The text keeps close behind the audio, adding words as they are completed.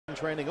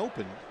Training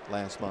Open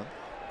last month.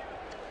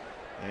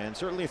 And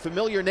certainly a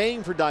familiar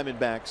name for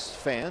Diamondbacks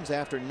fans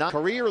after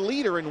career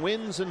leader in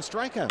wins and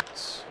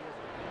strikeouts.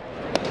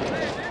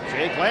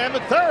 Jake Lamb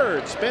at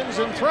third, spins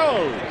and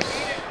throws.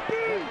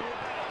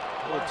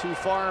 A little too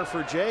far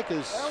for Jake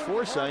as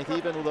Forsythe,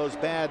 even with those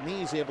bad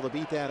knees, able to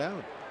beat that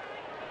out.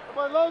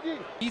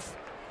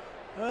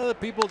 The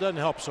people doesn't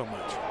help so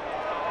much.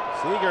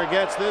 Seager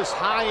gets this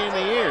high in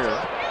the air.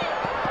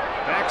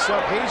 Backs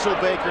up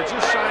Hazelbaker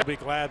just shy. I'll be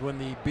glad when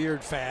the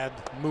beard fad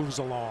moves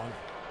along.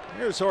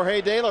 Here's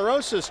Jorge De La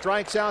Rosa,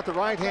 strikes out the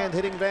right-hand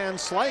hitting Van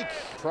Slyke.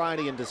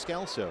 Friday and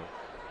Descalso.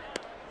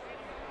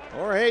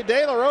 Jorge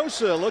De La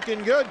Rosa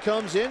looking good,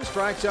 comes in,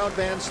 strikes out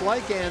Van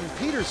Slyke and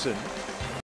Peterson.